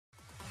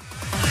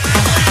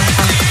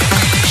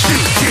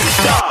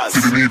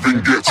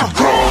even get to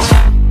cross.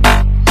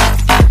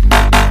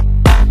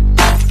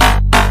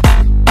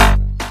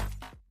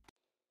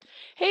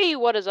 Hey,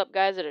 what is up,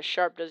 guys? It is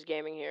Sharp Does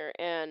Gaming here,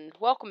 and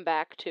welcome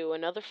back to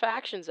another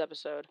Factions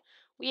episode.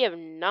 We have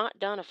not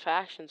done a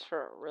Factions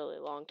for a really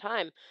long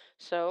time,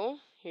 so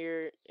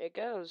here it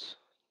goes.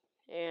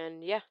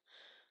 And yeah,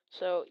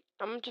 so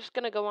I'm just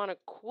gonna go on a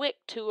quick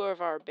tour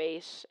of our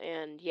base,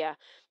 and yeah,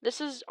 this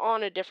is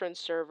on a different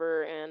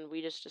server, and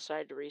we just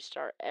decided to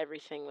restart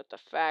everything with the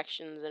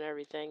Factions and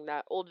everything.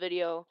 That old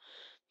video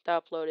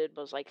that uploaded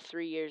was like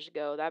 3 years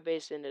ago. That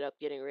base ended up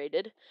getting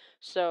raided.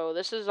 So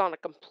this is on a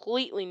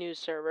completely new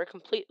server,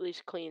 completely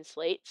clean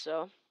slate.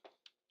 So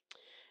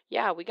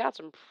yeah, we got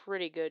some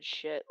pretty good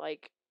shit.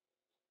 Like,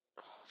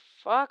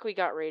 fuck, we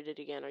got raided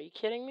again. Are you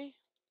kidding me?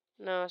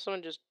 No,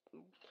 someone just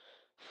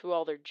threw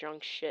all their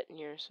junk shit in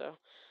here. So,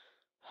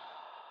 oh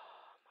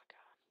my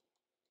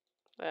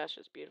god, that's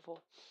just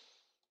beautiful.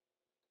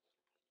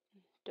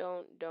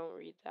 Don't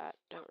read that.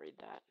 Don't read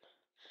that.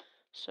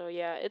 So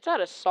yeah, it's at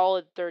a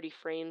solid 30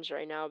 frames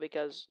right now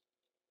because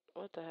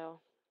what the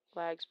hell?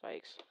 Lag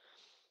spikes.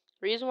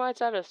 Reason why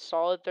it's at a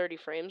solid 30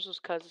 frames was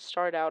because it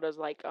started out as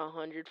like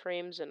 100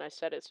 frames, and I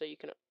set it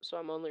so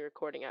I'm only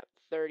recording at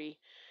 30.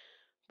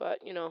 But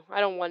you know, I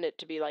don't want it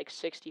to be like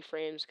 60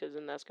 frames because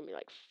then that's gonna be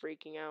like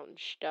freaking out and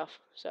stuff.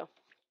 So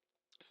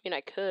I mean,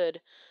 I could,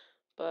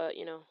 but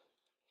you know,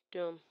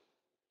 doom.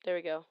 There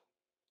we go.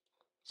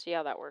 See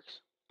how that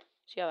works.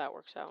 See how that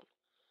works out.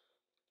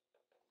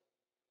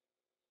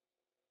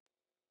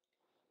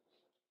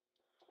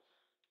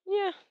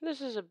 Yeah,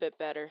 this is a bit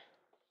better.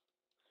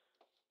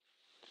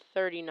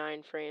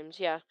 39 frames.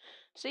 Yeah.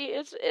 See,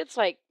 it's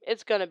like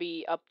it's gonna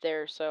be up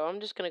there, so I'm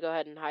just gonna go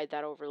ahead and hide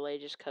that overlay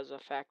just because of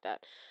the fact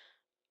that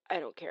I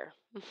don't care.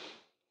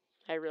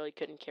 I really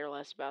couldn't care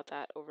less about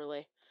that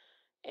overlay.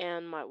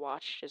 And my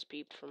watch just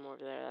beeped from over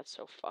there. That's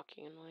so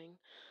fucking annoying.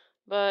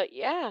 But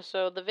yeah,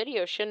 so the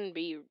video shouldn't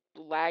be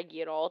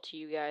laggy at all to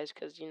you guys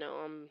because, you know,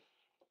 I'm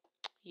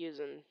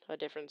using a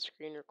different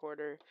screen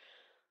recorder.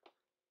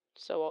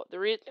 So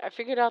I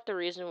figured out the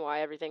reason why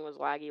everything was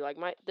laggy. Like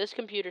this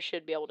computer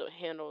should be able to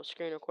handle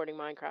screen recording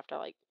Minecraft at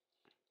like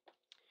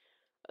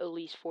at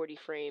least 40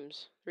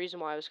 frames. The reason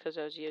why was because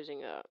I was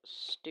using a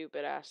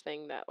stupid ass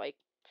thing that like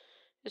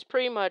is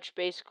pretty much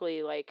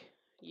basically like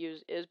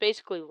is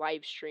basically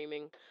live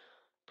streaming.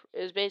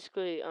 Is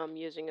basically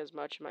using as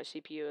much of my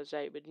CPU as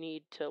I would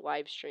need to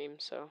live stream.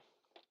 So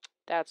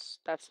that's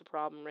the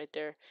problem right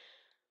there.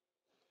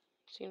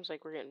 Seems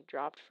like we're getting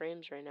dropped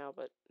frames right now,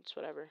 but it's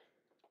whatever.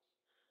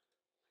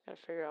 Gotta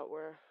figure out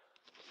where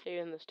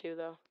saving this to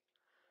though.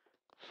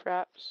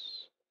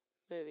 Fraps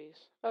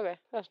movies. Okay,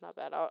 that's not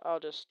bad.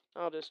 I'll just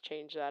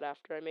change that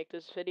after I make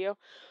this video.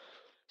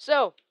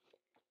 So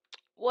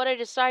what I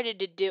decided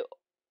to do.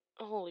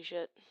 Holy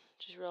shit!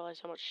 Just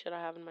realized how much shit I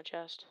have in my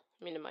chest.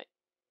 I mean, in my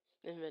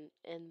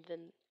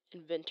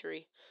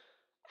inventory.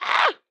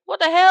 Ah!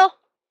 What the hell?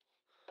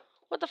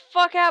 What the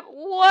fuck happened?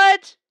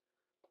 What?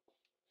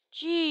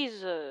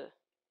 Jesus.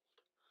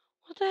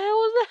 What the hell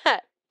was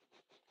that?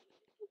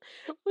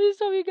 Please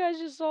tell me you guys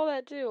just saw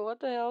that too. What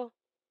the hell?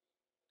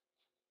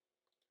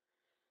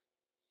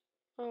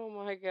 Oh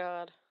my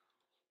god.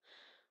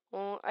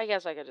 Well, I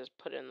guess I could just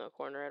put it in the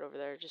corner right over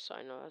there just so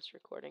I know that's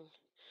recording.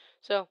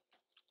 So,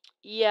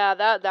 yeah,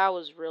 that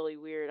was really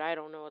weird. I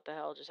don't know what the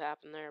hell just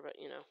happened there, but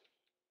you know.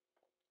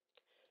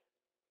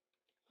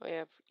 Oh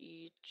yeah,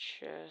 each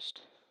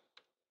chest.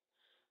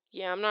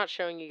 Yeah, I'm not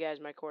showing you guys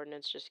my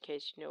coordinates just in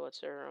case you know what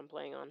server I'm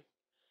playing on.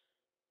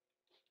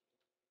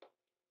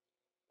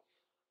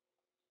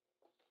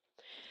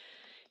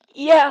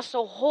 Yeah,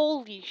 so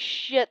holy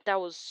shit, that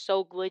was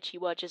so glitchy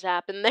what just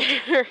happened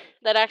there.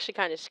 That actually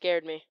kind of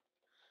scared me.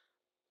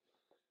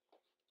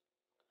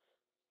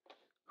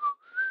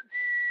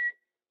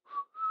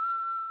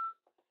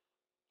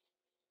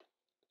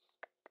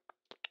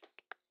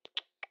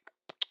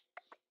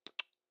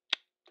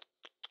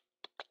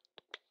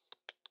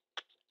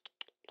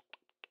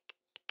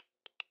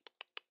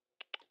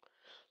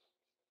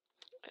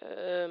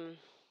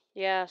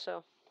 Yeah,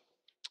 so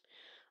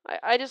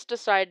I just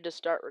decided to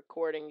start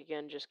recording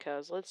again just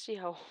cause. Let's see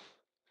how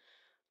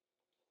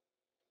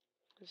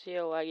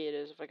laggy it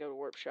is if I go to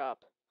Warp Shop.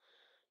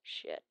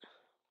 Shit.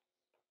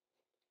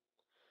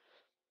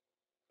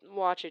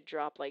 Watch it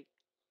drop like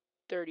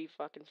 30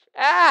 fucking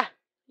ah!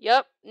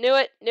 Yep, knew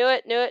it.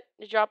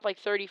 It dropped like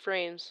 30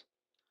 frames.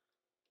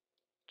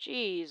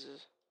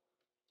 Jesus.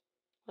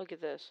 Look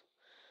at this.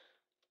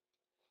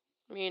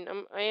 I mean,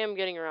 I am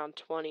getting around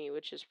 20,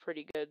 which is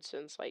pretty good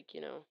since, like,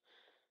 you know,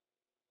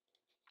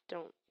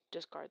 don't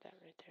discard that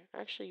right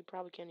there. Actually, you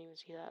probably can't even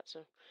see that, so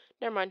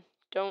never mind.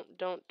 Don't.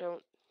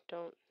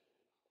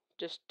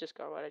 Just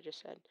discard what I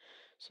just said.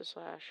 So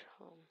slash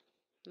home.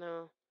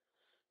 No,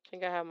 I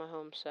think I have my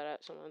home set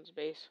at someone's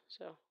base,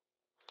 so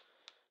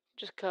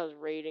just cause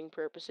rating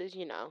purposes,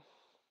 you know.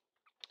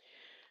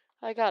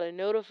 I got a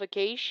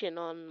notification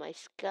on my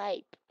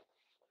Skype.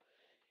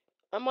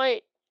 I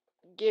might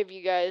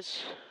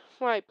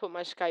put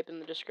my Skype in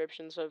the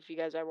description, so if you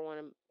guys ever want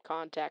to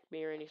contact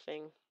me or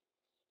anything,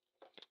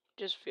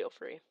 Just feel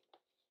free.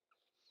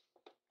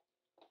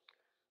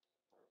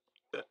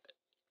 That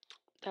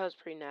was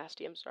pretty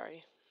nasty. I'm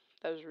sorry.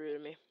 That was rude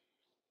of me.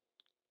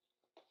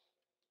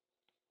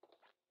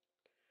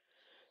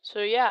 So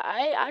yeah,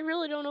 I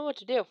really don't know what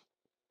to do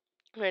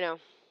right now.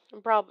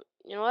 I'm probably,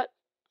 you know what?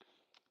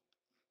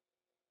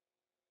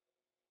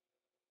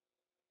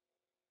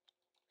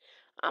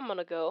 I'm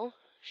gonna go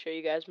show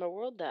you guys my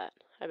world that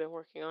I've been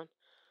working on.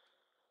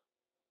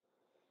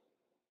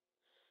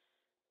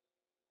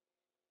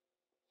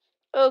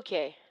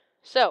 Okay,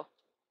 so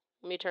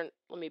let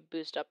me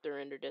boost up the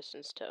render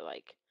distance to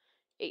like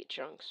 8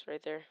 chunks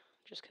right there,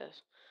 just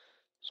cause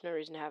there's no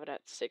reason to have it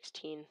at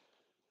 16.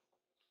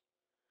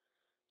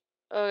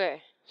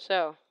 Okay,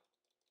 so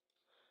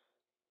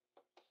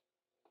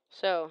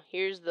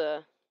here's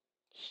the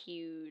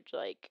huge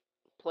like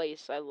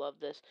place. I love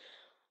this.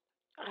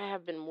 I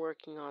have been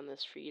working on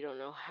this for you don't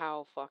know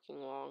how fucking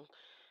long.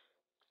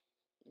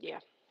 Yeah.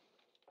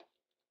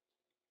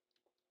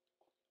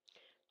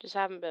 Just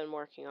haven't been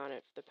working on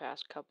it for the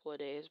past couple of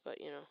days, but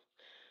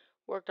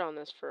worked on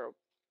this for a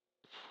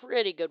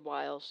pretty good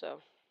while,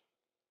 so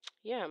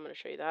yeah, I'm gonna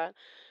show you that.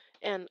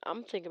 And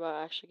I'm thinking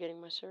about actually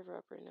getting my server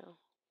up right now.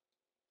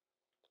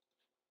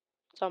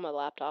 It's on my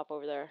laptop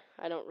over there.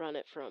 I don't run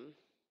it from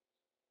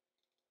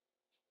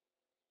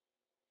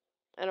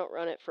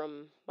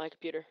my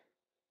computer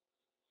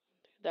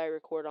that I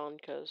record on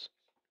because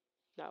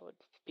that would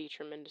be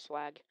tremendous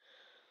lag.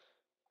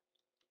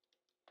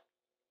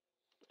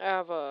 I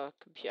have a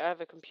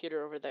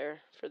computer over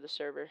there for the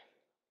server.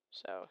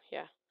 So,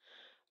 yeah.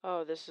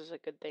 Oh, this is a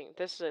good thing.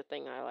 This is a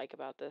thing I like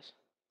about this.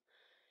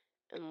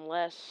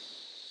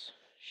 Unless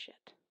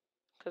shit.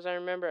 Cuz I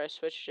remember I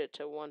switched it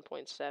to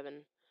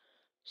 1.7.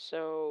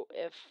 So,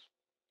 if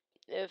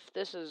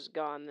this is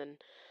gone then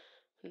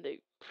they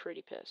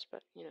pretty pissed,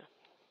 but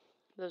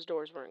those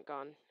doors weren't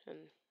gone and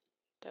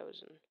that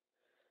was in.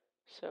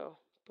 So,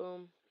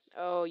 boom.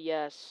 Oh,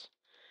 yes.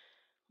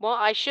 Well,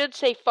 I should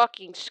say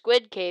fucking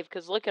Squid Cave,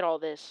 because look at all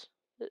this.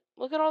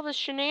 Look at all this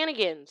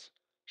shenanigans.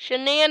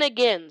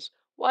 Shenanigans!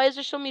 Why is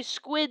there so many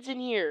squids in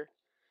here?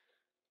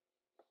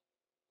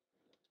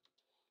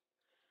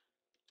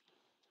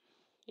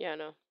 Yeah,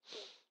 no.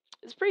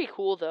 It's pretty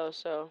cool, though,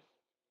 so,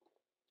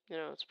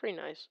 it's pretty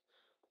nice.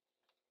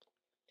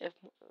 Let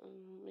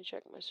me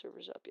check my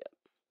server's up yet.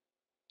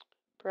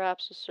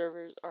 Perhaps the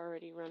server's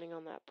already running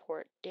on that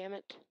port. Damn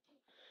it.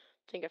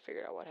 I think I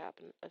figured out what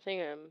happened. I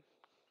think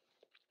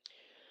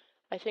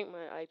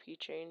my IP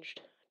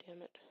changed.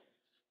 Damn it.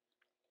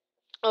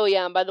 Oh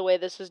yeah, and by the way,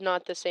 this is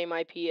not the same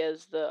IP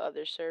as the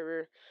other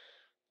server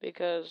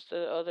because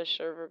the other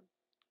server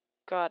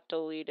got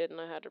deleted and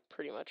I had to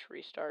pretty much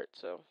restart,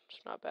 so it's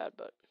not bad,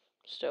 but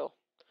still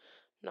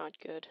not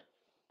good.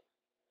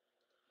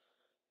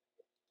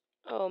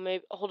 Oh,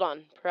 maybe hold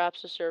on.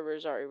 Perhaps the server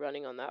is already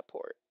running on that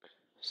port.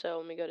 So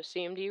let me go to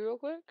CMD real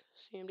quick.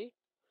 CMD.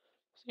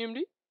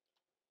 CMD.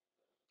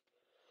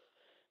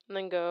 And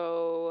then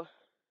go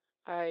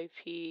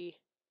IP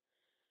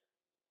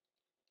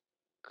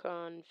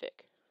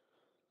config.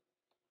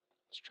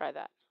 Let's try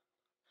that.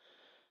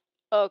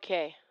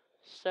 Okay.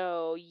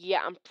 So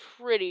yeah, I'm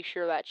pretty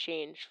sure that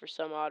changed for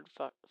some odd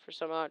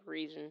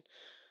reason.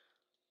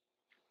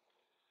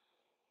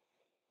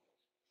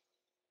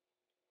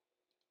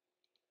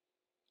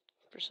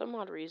 For some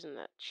odd reason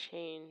that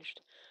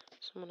changed.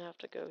 So I'm gonna have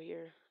to go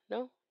here.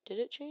 No? Did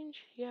it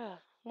change? Yeah.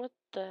 What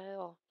the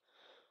hell?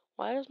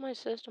 Why does my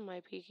system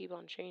IP keep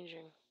on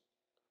changing?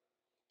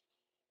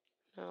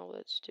 Now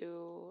let's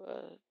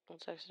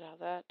exit out of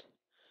that.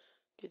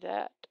 Do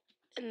that.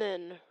 And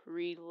then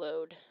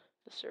reload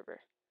the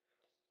server.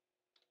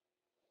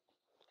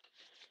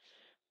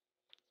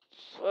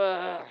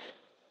 Alright,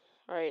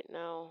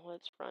 now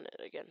let's run it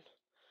again.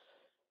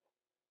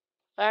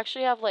 I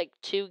actually have like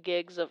 2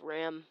 gigs of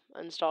RAM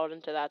installed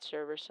into that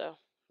server, so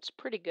it's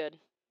pretty good.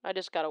 I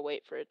just gotta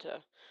wait for it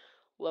to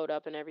load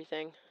up and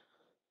everything.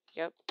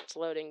 Yep, it's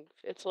loading.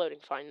 It's loading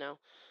fine now.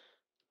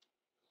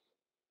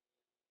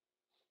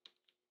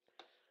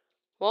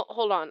 Well,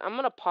 hold on. I'm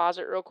gonna pause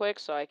it real quick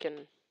so I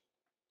can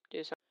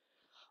do something.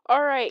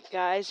 Alright,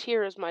 guys,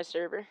 here is my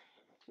server.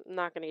 I'm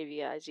not gonna give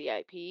you guys the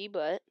IP,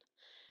 but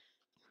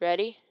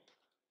ready?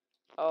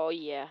 Oh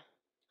yeah.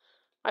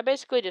 I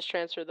basically just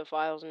transferred the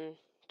files into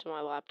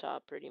my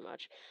laptop pretty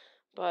much,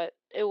 but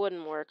it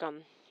wouldn't work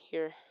on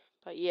here.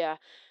 But yeah,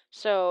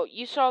 so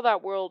you saw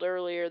that world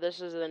earlier. This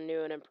is the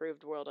new and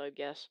improved world, I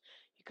guess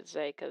you could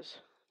say, because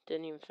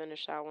didn't even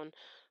finish that one.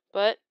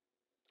 But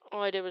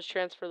all I did was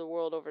transfer the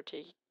world over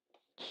to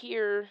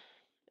here,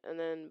 and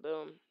then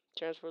boom,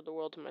 transferred the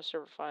world to my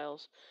server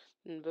files,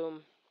 and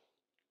boom.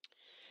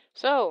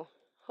 So,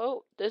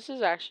 oh, this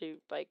is actually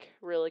like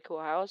really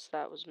cool house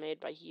that was made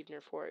by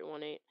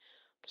Heavner4818.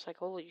 Just like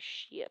holy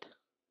shit.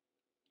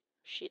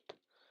 Shit.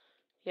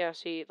 Yeah,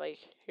 see, like,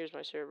 here's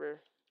my server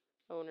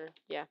owner.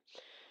 Yeah.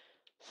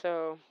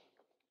 So,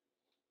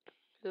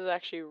 this is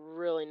actually a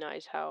really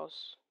nice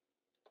house.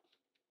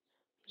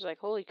 It's like,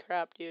 holy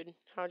crap, dude.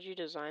 How'd you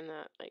design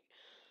that? Like,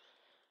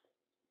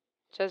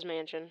 it says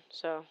mansion,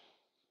 so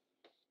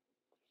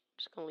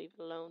Just gonna leave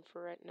it alone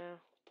for right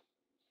now.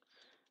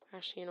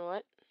 Actually, you know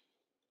what?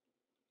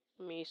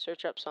 Let me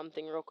search up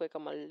something real quick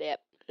on my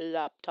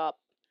laptop.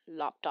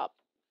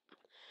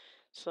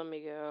 So let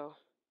me go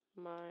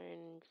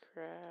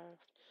Minecraft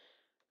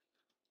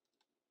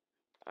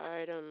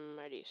item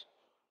IDs.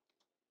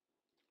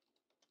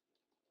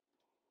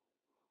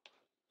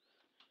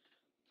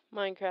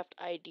 Minecraft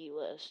ID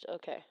list.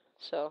 Okay,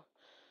 so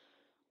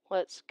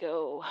let's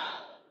go.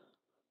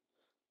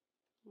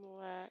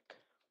 Black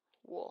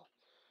wool.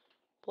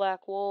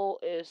 Black wool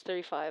is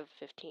 35.15.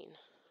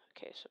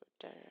 Okay, so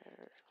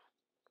there.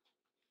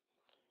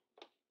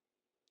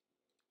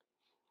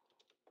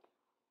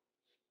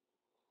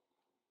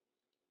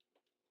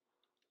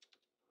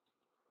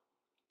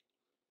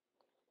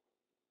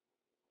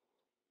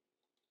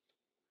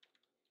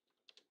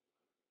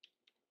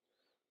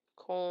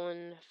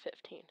 Colon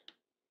 15.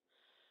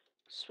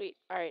 Sweet.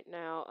 Alright,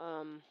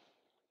 now,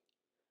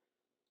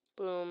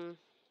 boom.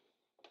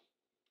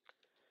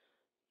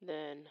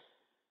 Then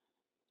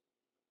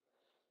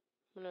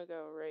I'm gonna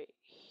go right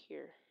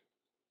here.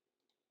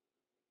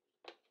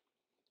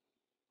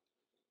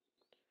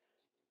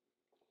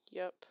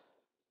 Yep.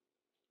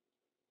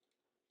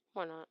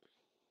 Why not?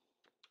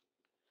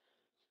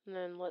 And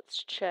then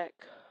let's check.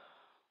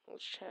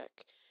 Let's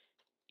check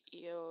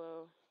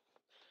yellow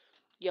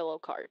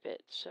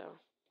carpet. So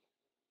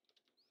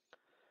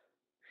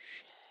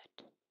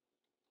shit.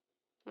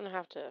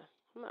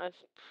 I'm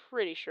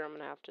pretty sure I'm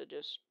gonna have to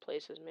just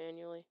place this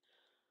manually.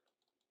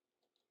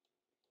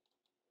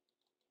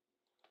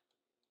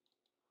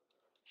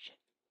 Shit.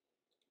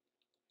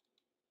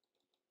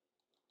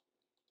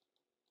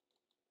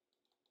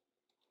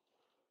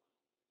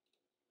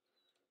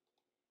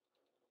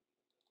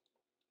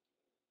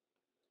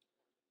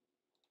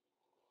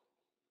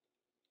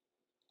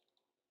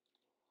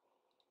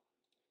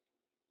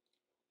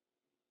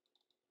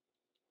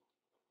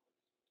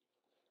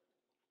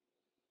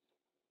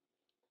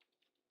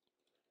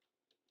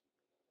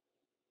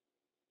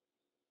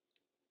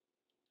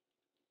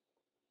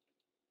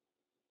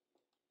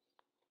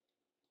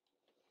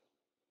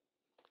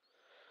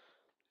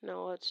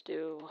 Now let's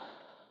do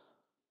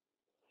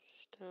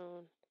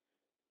stone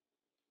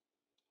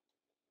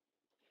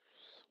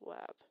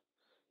slab.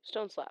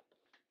 Stone slab.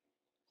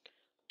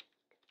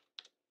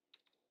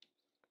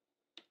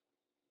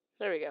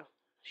 There we go.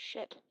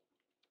 Shit.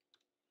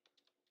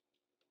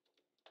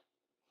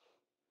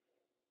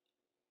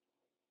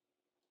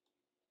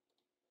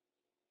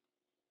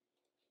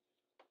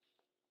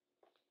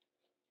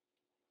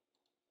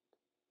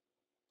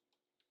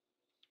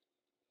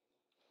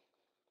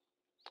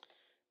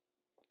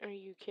 Are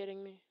you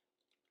kidding me?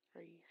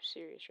 Are you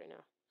serious right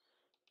now?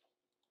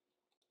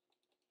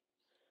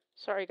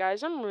 Sorry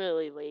guys, I'm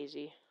really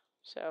lazy.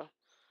 So,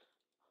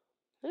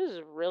 this is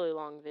a really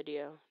long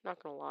video,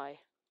 not gonna lie.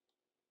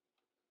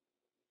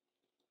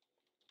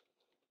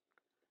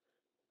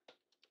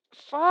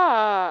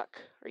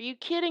 Fuck! Are you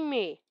kidding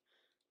me?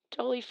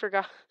 Totally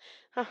forgot.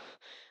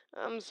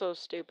 I'm so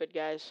stupid,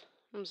 guys.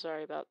 I'm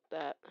sorry about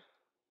that.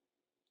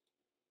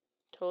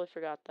 Totally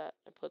forgot that.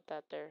 I put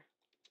that there.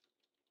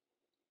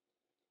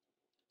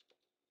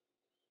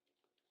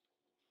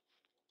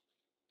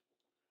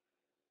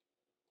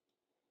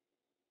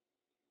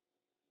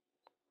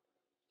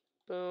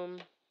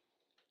 Boom.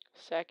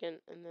 Second,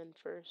 and then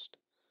first.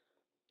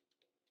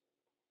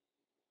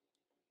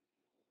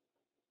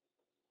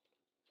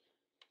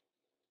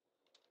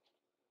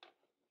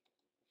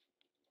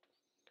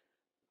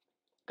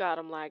 God,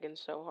 I'm lagging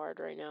so hard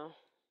right now.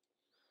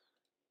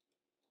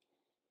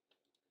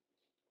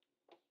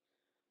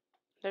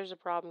 There's a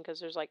problem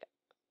because there's like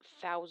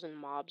 1,000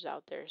 mobs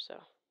out there, so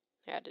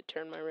I had to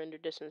turn my render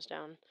distance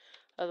down.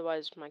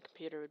 Otherwise, my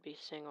computer would be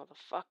seeing all the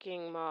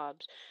fucking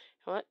mobs.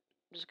 You know what?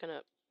 I'm just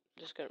gonna,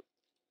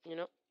 you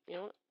know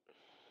what?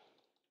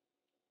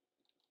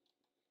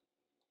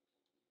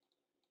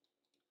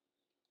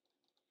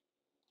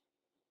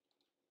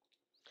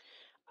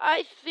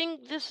 I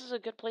think this is a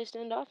good place to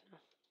end off now.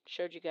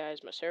 Showed you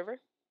guys my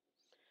server.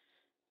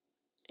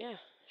 Yeah,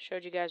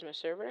 showed you guys my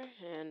server,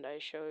 and I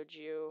showed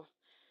you,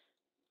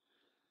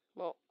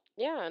 well,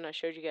 yeah, and I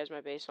showed you guys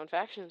my base on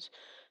factions.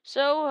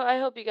 So, I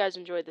hope you guys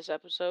enjoyed this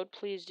episode.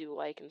 Please do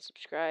like and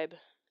subscribe.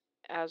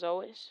 As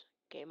always,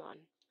 game on.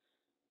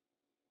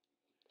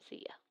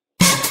 See ya.